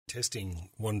Testing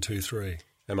 1, 2, 3.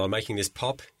 Am I making this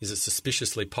pop? Is it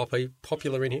suspiciously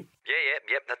popular in here?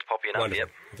 Yep, that's poppy enough, Wonderful. yep.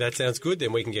 If that sounds good,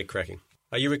 then we can get cracking.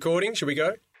 Are you recording? Should we go?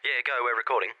 Yeah, go, we're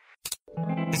recording.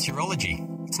 It's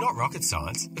urology. It's not rocket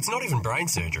science. It's not even brain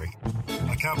surgery.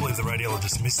 I can't believe the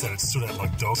radiologist missed that. It stood out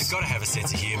like dogs. You've got to have a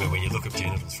sense of humour when you look at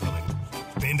genitals for a living.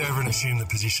 Bend over and assume the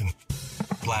position.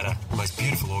 Bladder, the most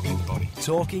beautiful organ in the body.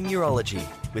 Talking Urology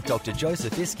with Dr.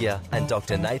 Joseph Ischia and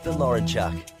Dr. Nathan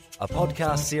Lorenchuk, a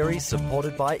podcast series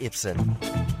supported by Ipsen.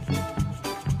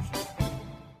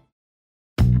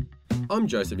 I'm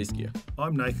Joseph Ischia.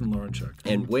 I'm Nathan Lorenchuk.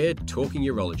 And we're Talking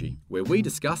Urology, where we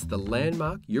discuss the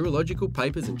landmark urological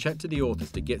papers and chat to the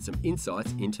authors to get some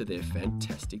insights into their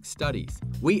fantastic studies.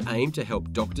 We aim to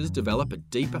help doctors develop a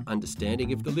deeper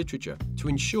understanding of the literature to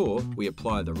ensure we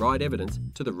apply the right evidence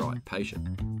to the right patient.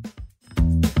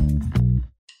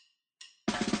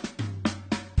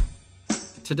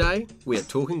 Today, we are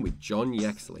talking with John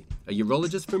Yaxley, a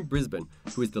urologist from Brisbane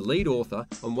who is the lead author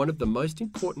on one of the most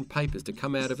important papers to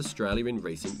come out of Australia in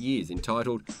recent years,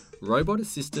 entitled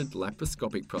Robot-Assisted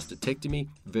Laparoscopic Prostatectomy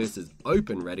versus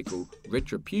Open Radical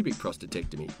Retropubic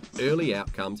Prostatectomy, Early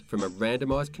Outcomes from a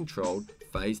Randomised Controlled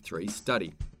Phase 3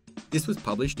 Study. This was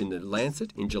published in The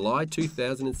Lancet in July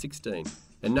 2016.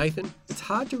 And Nathan, it's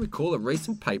hard to recall a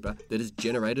recent paper that has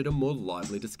generated a more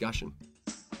lively discussion.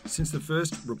 Since the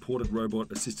first reported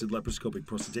robot-assisted laparoscopic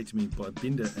prostatectomy by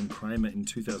Binder and Kramer in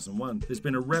 2001, there's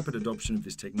been a rapid adoption of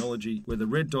this technology, where the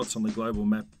red dots on the global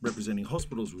map representing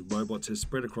hospitals with robots has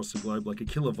spread across the globe like a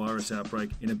killer virus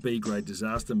outbreak in a B-grade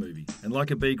disaster movie. And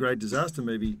like a B-grade disaster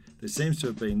movie, there seems to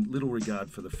have been little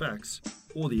regard for the facts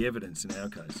or the evidence in our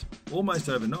case. Almost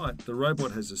overnight, the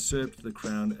robot has usurped the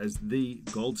crown as the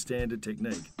gold standard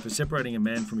technique for separating a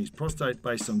man from his prostate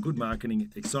based on good marketing,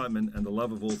 excitement, and the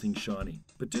love of all things shiny.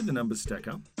 But do the numbers stack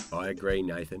up? I agree,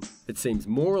 Nathan. It seems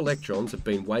more electrons have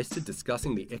been wasted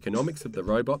discussing the economics of the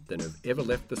robot than have ever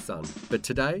left the sun. But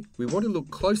today, we want to look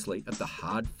closely at the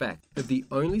hard fact of the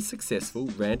only successful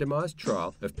randomised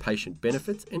trial of patient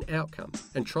benefits and outcomes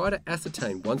and try to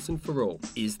ascertain once and for all,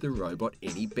 is the robot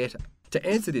any better? To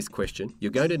answer this question,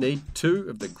 you're going to need two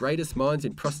of the greatest minds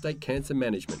in prostate cancer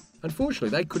management. Unfortunately,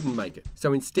 they couldn't make it,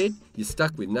 so instead, you're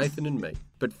stuck with Nathan and me.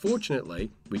 But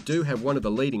fortunately, we do have one of the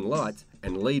leading lights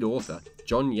and lead author,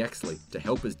 John Yaxley, to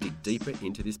help us dig deeper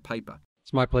into this paper.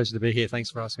 It's my pleasure to be here. Thanks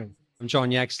for asking. I'm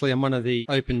John Yaxley. I'm one of the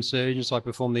open surgeons. I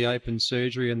performed the open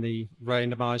surgery in the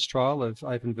randomised trial of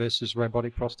open versus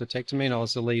robotic prostatectomy, and I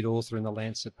was the lead author in the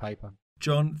Lancet paper.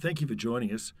 John, thank you for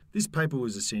joining us. This paper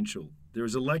was essential. There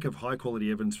is a lack of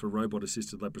high-quality evidence for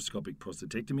robot-assisted laparoscopic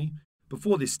prostatectomy.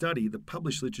 Before this study, the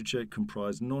published literature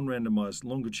comprised non-randomised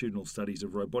longitudinal studies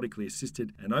of robotically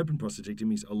assisted and open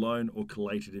prostatectomies alone or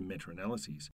collated in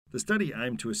meta-analyses. The study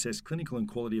aimed to assess clinical and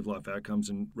quality of life outcomes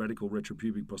in radical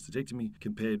retropubic prostatectomy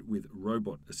compared with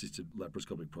robot-assisted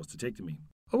laparoscopic prostatectomy.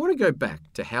 I want to go back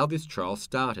to how this trial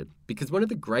started, because one of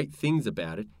the great things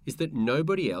about it is that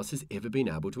nobody else has ever been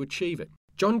able to achieve it.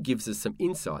 John gives us some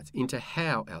insights into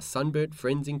how our sunburnt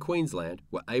friends in Queensland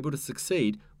were able to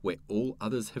succeed where all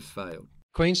others have failed.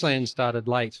 Queensland started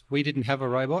late. We didn't have a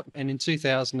robot, and in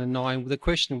 2009 the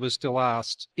question was still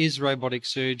asked, is robotic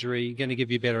surgery going to give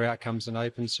you better outcomes than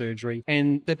open surgery?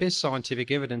 And the best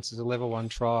scientific evidence is a level 1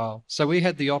 trial. So we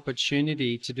had the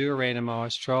opportunity to do a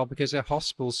randomised trial because our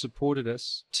hospital supported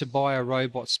us to buy a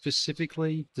robot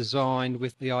specifically designed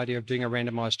with the idea of doing a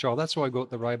randomised trial. That's why I got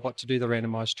the robot, to do the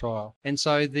randomised trial. And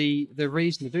so the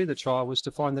reason to do the trial was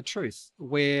to find the truth.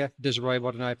 Where does a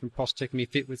robot and open prostatectomy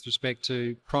fit with respect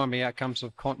to primary outcomes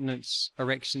of continence,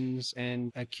 erections,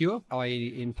 and a cure,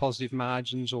 i.e. in positive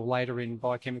margins or later in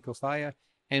biochemical failure?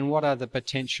 And what are the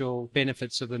potential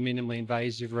benefits of the minimally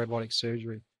invasive robotic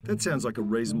surgery? That sounds like a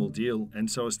reasonable deal, and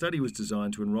so a study was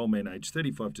designed to enrol men aged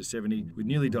 35 to 70 with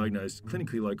newly diagnosed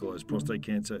clinically localised prostate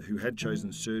cancer who had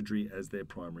chosen surgery as their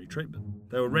primary treatment.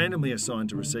 They were randomly assigned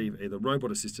to receive either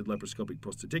robot-assisted laparoscopic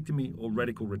prostatectomy or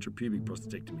radical retropubic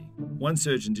prostatectomy. One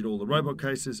surgeon did all the robot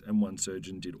cases and one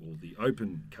surgeon did all the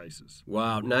open cases.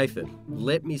 Wow, Nathan,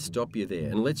 let me stop you there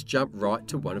and let's jump right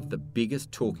to one of the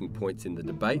biggest talking points in the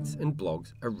debates and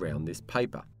blogs around this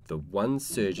paper. The one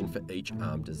surgeon for each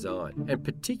arm design, and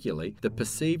particularly the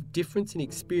perceived difference in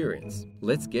experience.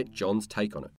 Let's get John's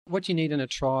take on it. What you need in a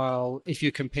trial, if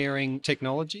you're comparing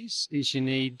technologies, is you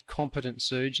need competent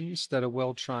surgeons that are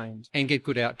well trained and get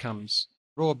good outcomes.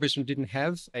 Royal Brisbane didn't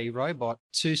have a robot.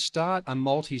 To start a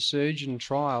multi-surgeon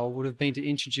trial would have been to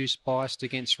introduce bias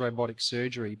against robotic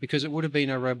surgery, because it would have been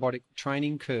a robotic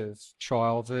training curve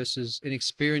trial versus an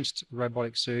experienced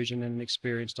robotic surgeon and an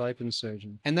experienced open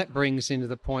surgeon. And that brings into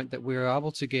the point that we were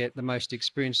able to get the most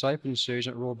experienced open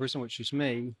surgeon at Royal Brisbane, which was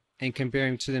me, and compare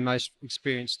him to the most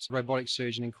experienced robotic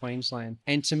surgeon in Queensland.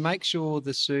 And to make sure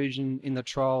the surgeon in the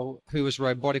trial who was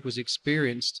robotic was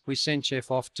experienced, we sent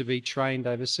Jeff off to be trained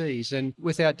overseas. And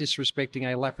without disrespecting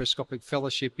a laparoscopic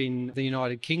fellowship in the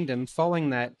United Kingdom, following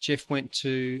that, Jeff went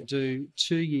to do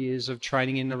 2 years of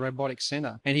training in the robotic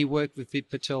centre, and he worked with Vip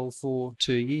Patel for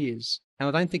 2 years. And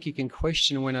I don't think you can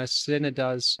question when a centre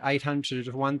does 800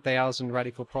 to 1,000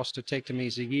 radical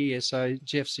prostatectomies a year, so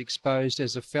Jeff's exposed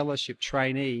as a fellowship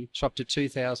trainee to up to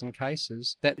 2,000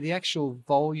 cases, that the actual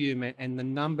volume and the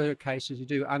number of cases you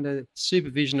do under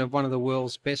supervision of one of the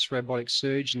world's best robotic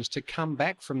surgeons, to come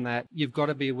back from that, you've got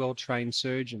to be a well-trained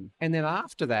surgeon. And then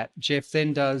after that, Jeff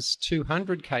then does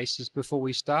 200 cases before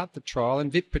we start the trial,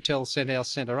 and Vip Patel set our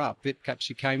centre up. Vip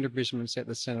actually came to Brisbane and set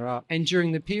the centre up. And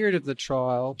during the period of the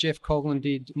trial, Jeff Coughlin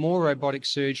did more robotic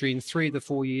surgery in 3 of the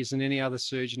 4 years than any other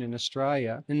surgeon in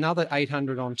Australia. Another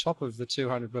 800 on top of the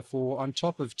 200 before, on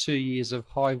top of 2 years of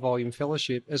high volume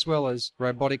fellowship, as well as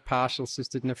robotic partial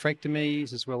assisted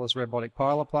nephrectomies, as well as robotic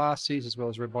pyeloplasties, as well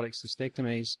as robotic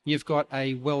cystectomies. You've got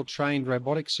a well-trained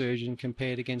robotic surgeon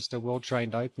compared against a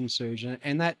well-trained open surgeon,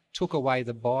 and that took away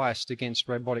the bias against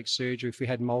robotic surgery if we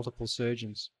had multiple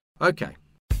surgeons. Okay.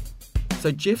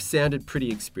 So Jeff sounded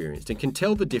pretty experienced and can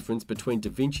tell the difference between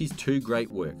Da Vinci's 2 great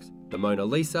works, the Mona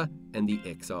Lisa and the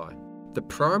XI. The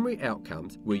primary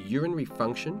outcomes were urinary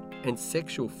function and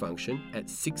sexual function at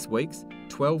 6 weeks,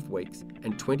 12 weeks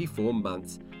and 24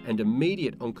 months, and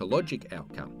immediate oncologic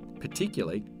outcome,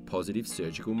 particularly positive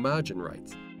surgical margin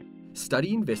rates.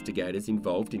 Study investigators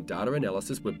involved in data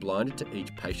analysis were blinded to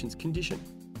each patient's condition.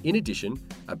 In addition,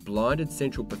 a blinded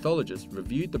central pathologist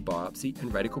reviewed the biopsy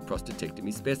and radical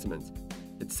prostatectomy specimens.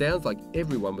 It sounds like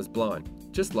everyone was blind,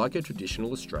 just like a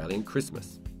traditional Australian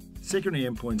Christmas. Secondary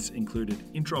endpoints included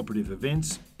intraoperative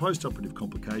events, post-operative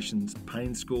complications,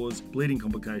 pain scores, bleeding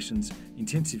complications,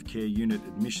 intensive care unit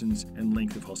admissions, and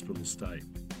length of hospital stay.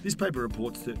 This paper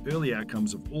reports the early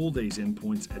outcomes of all these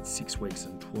endpoints at 6 weeks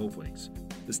and 12 weeks.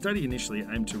 The study initially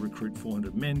aimed to recruit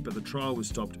 400 men, but the trial was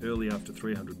stopped early after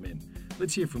 300 men.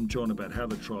 Let's hear from John about how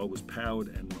the trial was powered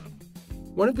and run.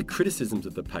 One of the criticisms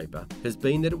of the paper has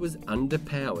been that it was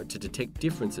underpowered to detect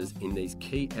differences in these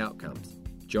key outcomes.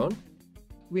 John?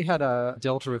 We had a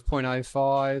delta of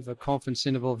 0.05, a confidence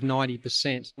interval of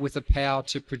 90%, with a power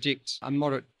to predict a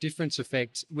moderate difference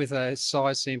effect with a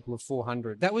size sample of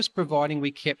 400. That was providing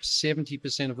we kept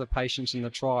 70% of the patients in the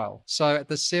trial. So at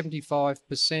the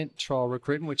 75% trial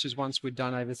recruitment, which is once we'd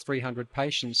done over 300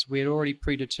 patients, we had already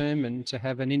predetermined to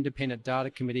have an independent data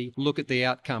committee look at the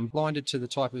outcome, blinded to the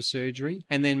type of surgery,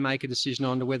 and then make a decision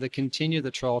on whether to continue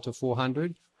the trial to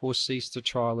 400 or cease the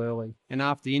trial early. And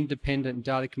after the independent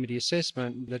data committee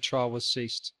assessment, the trial was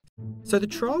ceased. So the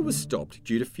trial was stopped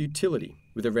due to futility,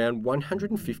 with around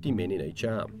 150 men in each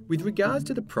arm. With regards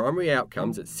to the primary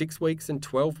outcomes at 6 weeks and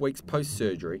 12 weeks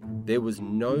post-surgery, there was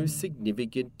no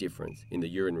significant difference in the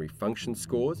urinary function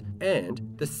scores and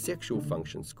the sexual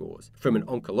function scores. From an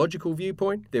oncological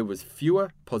viewpoint, there was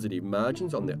fewer positive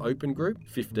margins on the open group,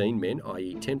 15 men,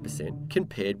 i.e. 10%,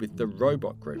 compared with the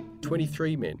robot group,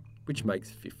 23 men, which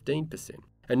makes 15%.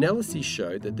 Analyses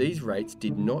show that these rates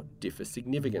did not differ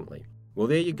significantly. Well,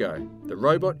 there you go. The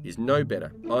robot is no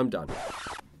better. I'm done.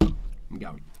 I'm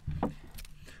going.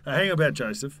 Hang about,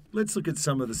 Joseph. Let's look at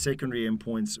some of the secondary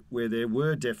endpoints where there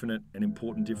were definite and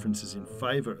important differences in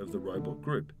favour of the robot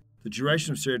group. The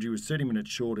duration of surgery was 30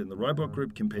 minutes shorter in the robot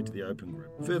group compared to the open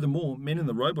group. Furthermore, men in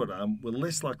the robot arm were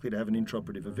less likely to have an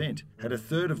intraoperative event, had a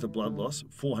third of the blood loss,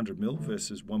 400 ml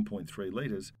versus 1.3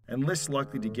 litres, and less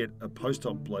likely to get a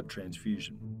post-op blood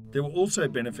transfusion. There were also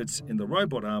benefits in the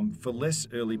robot arm for less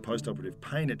early post-operative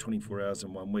pain at 24 hours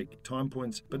and 1 week time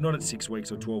points, but not at 6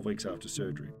 weeks or 12 weeks after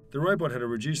surgery. The robot had a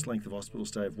reduced length of hospital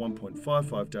stay of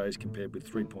 1.55 days compared with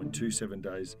 3.27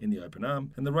 days in the open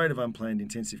arm, and the rate of unplanned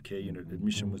intensive care unit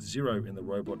admission was 0 in the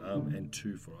robot arm and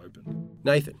 2 for open.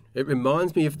 Nathan, it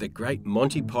reminds me of the great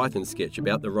Monty Python sketch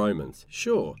about the Romans.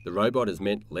 Sure, the robot has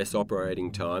meant less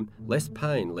operating time, less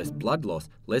pain, less blood loss,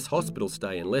 less hospital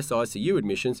stay and less ICU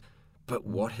admissions, but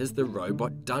what has the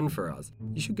robot done for us?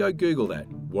 You should go Google that,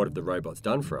 "What have the robots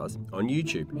done for us?" on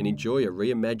YouTube and enjoy a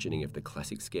reimagining of the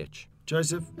classic sketch.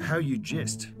 Joseph, how you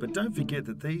jest. But don't forget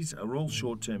that these are all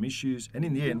short-term issues, and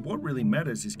in the end, what really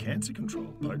matters is cancer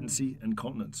control, potency and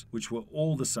continence, which were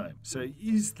all the same. So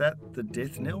is that the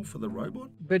death knell for the robot?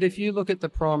 But if you look at the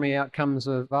primary outcomes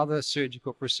of other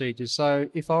surgical procedures, so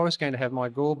if I was going to have my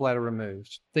gallbladder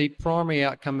removed, the primary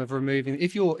outcome of removing,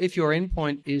 if your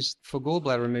endpoint is for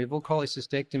gallbladder removal,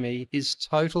 cholecystectomy, is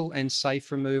total and safe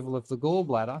removal of the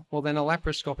gallbladder, well then a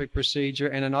laparoscopic procedure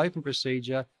and an open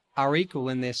procedure are equal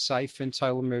in their safe and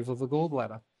total removal of the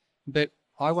gallbladder. But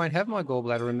I won't have my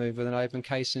gallbladder removed with an open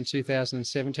case in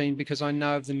 2017 because I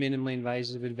know of the minimally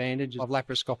invasive advantage of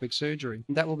laparoscopic surgery.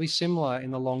 That will be similar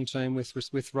in the long term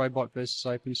with robot versus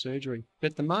open surgery. But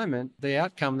at the moment, the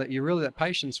outcome that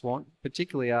patients want,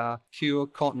 particularly are cure,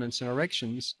 continence and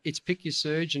erections. It's pick your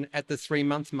surgeon at the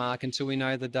 3-month mark until we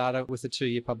know the data with the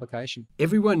 2-year publication.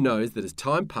 Everyone knows that as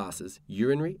time passes,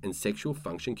 urinary and sexual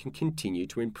function can continue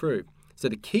to improve. So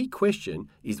the key question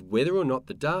is whether or not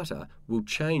the data will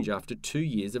change after 2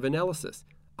 years of analysis.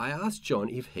 I asked John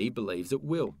if he believes it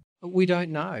will. We don't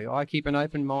know. I keep an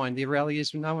open mind. The reality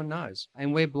is no one knows.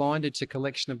 And we're blinded to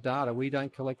collection of data. We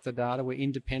don't collect the data. We're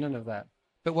independent of that.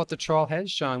 But what the trial has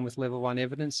shown with level 1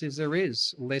 evidence is there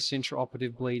is less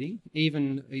intraoperative bleeding,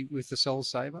 even with the Cell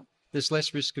Saver. There's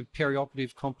less risk of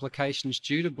perioperative complications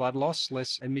due to blood loss,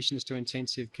 less admissions to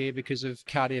intensive care because of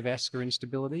cardiovascular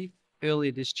instability,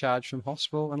 earlier discharge from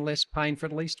hospital, and less pain for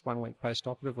at least 1 week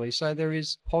post-operatively. So there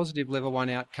is positive level 1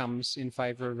 outcomes in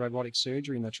favour of robotic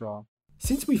surgery in the trial.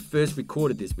 Since we first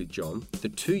recorded this with John, the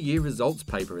 2-year results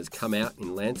paper has come out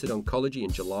in Lancet Oncology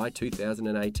in July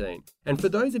 2018. And for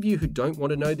those of you who don't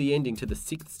want to know the ending to The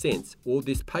Sixth Sense or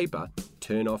this paper,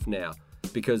 turn off now.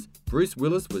 Because Bruce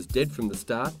Willis was dead from the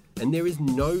start, and there is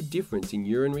no difference in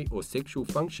urinary or sexual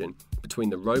function between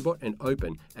the robot and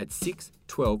open at 6,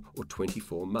 12 or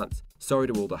 24 months. Sorry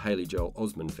to all the Haley Joel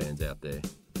Osment fans out there.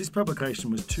 This publication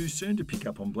was too soon to pick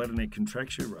up on bladder neck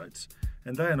contracture rates,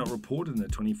 and they are not reported in the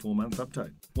 24-month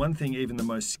update. One thing even the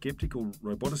most sceptical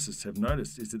roboticists have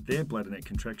noticed is that their bladder neck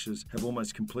contractures have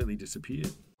almost completely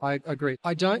disappeared. I agree.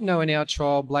 I don't know in our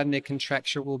trial bladder neck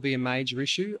contracture will be a major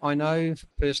issue. I know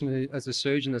personally as a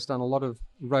surgeon that's done a lot of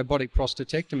robotic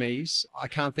prostatectomies, I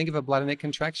can't think of a bladder neck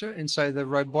contracture, and so the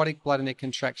robotic bladder neck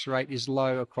contracture rate is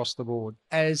low across the board.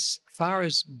 As far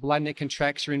as bladder neck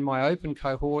contracture in my open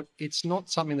cohort, it's not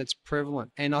something that's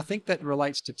prevalent, and I think that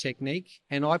relates to technique.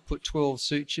 And I put 12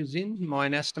 sutures in my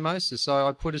anastomosis, so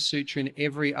I put a suture in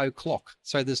every o'clock,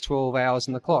 so there's 12 hours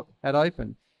in the clock at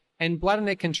open. And bladder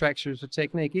neck contracture is a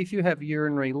technique. If you have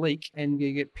urinary leak and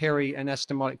you get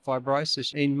peri-anastomotic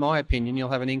fibrosis, in my opinion, you'll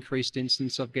have an increased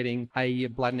instance of getting a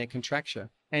bladder neck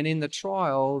contracture. And in the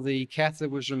trial, the catheter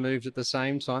was removed at the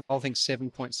same time, I think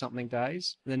 7-point-something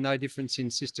days. There's no difference in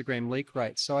cystogram leak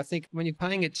rates. So I think when you're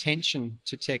paying attention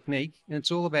to technique, and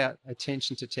it's all about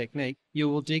attention to technique, you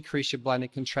will decrease your bladder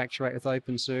neck contracture rate with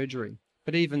open surgery.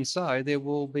 But even so, there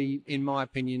will be, in my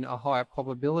opinion, a higher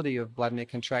probability of bladder neck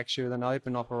contracture with an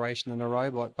open operation than a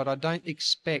robot. But I don't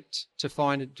expect to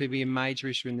find it to be a major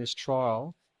issue in this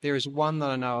trial. There is one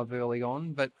that I know of early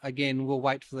on, but again, we'll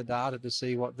wait for the data to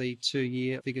see what the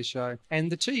 2-year figures show.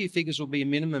 And the 2-year figures will be a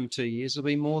minimum 2 years. There'll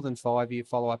be more than 5-year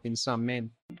follow-up in some men.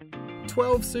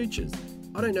 12 sutures.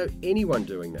 I don't know anyone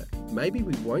doing that. Maybe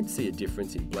we won't see a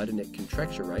difference in bladder neck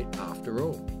contracture rate after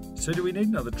all. So do we need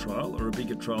another trial or a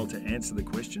bigger trial to answer the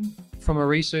question? From a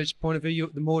research point of view,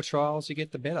 the more trials you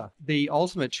get, the better. The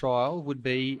ultimate trial would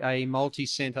be a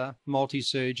multi-centre,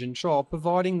 multi-surgeon trial,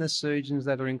 providing the surgeons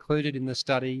that are included in the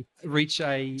study reach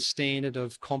a standard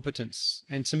of competence.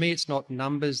 And to me, it's not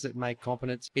numbers that make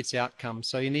competence, it's outcomes.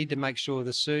 So you need to make sure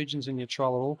the surgeons in your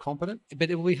trial are all competent,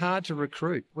 but it will be hard to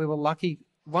recruit. We were lucky.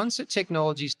 Once the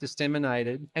technology is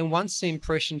disseminated and once the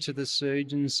impression to the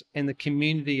surgeons and the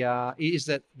community is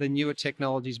that the newer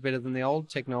technology is better than the old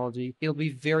technology, it'll be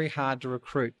very hard to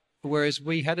recruit. Whereas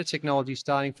we had a technology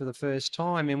starting for the first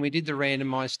time and we did the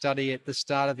randomized study at the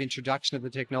start of introduction of the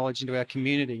technology into our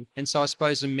community. And so I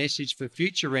suppose the message for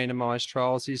future randomized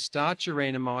trials is start your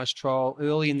randomized trial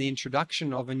early in the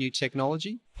introduction of a new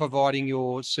technology, providing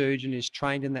your surgeon is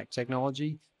trained in that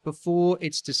technology, before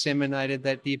it's disseminated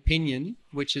that the opinion,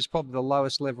 which is probably the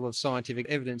lowest level of scientific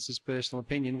evidence, is personal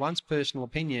opinion. Once personal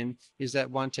opinion is that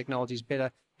one technology is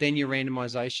better, then your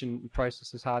randomization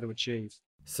process is hard to achieve.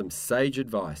 Some sage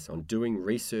advice on doing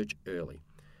research early.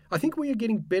 I think we are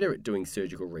getting better at doing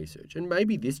surgical research, and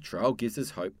maybe this trial gives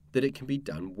us hope that it can be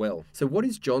done well. So what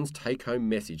is John's take-home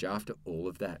message after all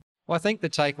of that? Well, I think the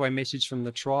takeaway message from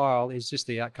the trial is just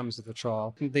the outcomes of the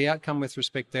trial. The outcome with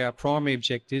respect to our primary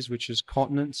objectives, which is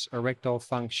continence, erectile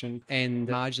function, and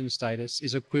margin status,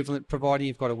 is equivalent, providing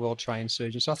you've got a well-trained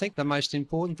surgeon. So I think the most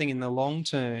important thing in the long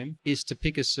term is to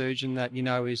pick a surgeon that you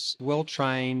know is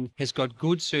well-trained, has got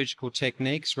good surgical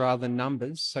techniques rather than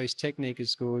numbers, so his technique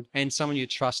is good, and someone you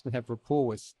trust and have rapport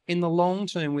with. In the long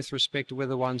term, with respect to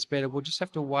whether one's better, we'll just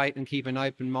have to wait and keep an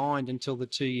open mind until the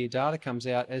 2-year data comes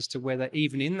out as to whether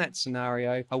even in that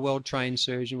scenario, a well-trained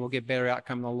surgeon will get better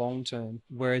outcome in the long term,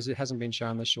 whereas it hasn't been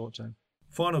shown in the short term.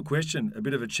 Final question, a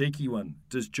bit of a cheeky one.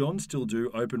 Does John still do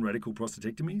open radical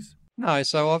prostatectomies? No,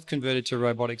 so I've converted to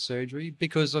robotic surgery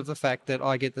because of the fact that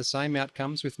I get the same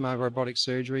outcomes with my robotic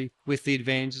surgery with the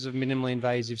advantages of minimally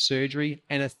invasive surgery,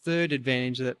 and a third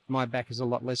advantage that my back is a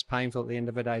lot less painful at the end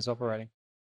of a day's operating.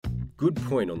 Good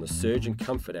point on the surgeon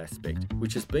comfort aspect,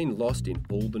 which has been lost in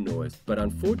all the noise, but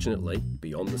unfortunately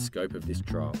beyond the scope of this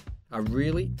trial. A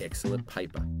really excellent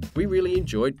paper. We really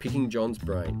enjoyed picking John's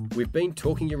brain. We've been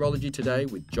talking urology today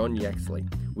with John Yaxley.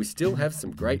 We still have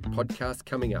some great podcasts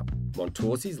coming up.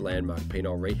 Montorsi's landmark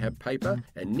penile rehab paper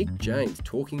and Nick James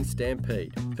talking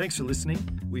Stampede. Thanks for listening.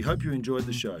 We hope you enjoyed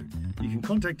the show. You can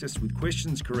contact us with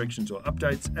questions, corrections or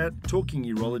updates at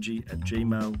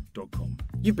talkingurology@gmail.com.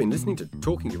 You've been listening to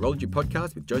Talking Urology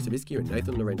Podcast with Joseph Ischia and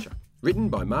Nathan Laurentia. Written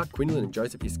by Mark Quinlan and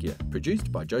Joseph Ischia.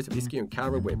 Produced by Joseph Ischia and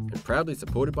Cara Webb. And proudly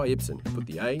supported by Ipsen. Put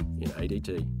the A in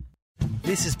ADT.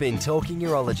 This has been Talking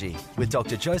Urology with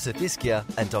Dr. Joseph Ischia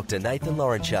and Dr. Nathan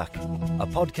Laurenchuk, a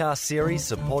podcast series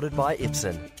supported by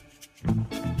Ipsen.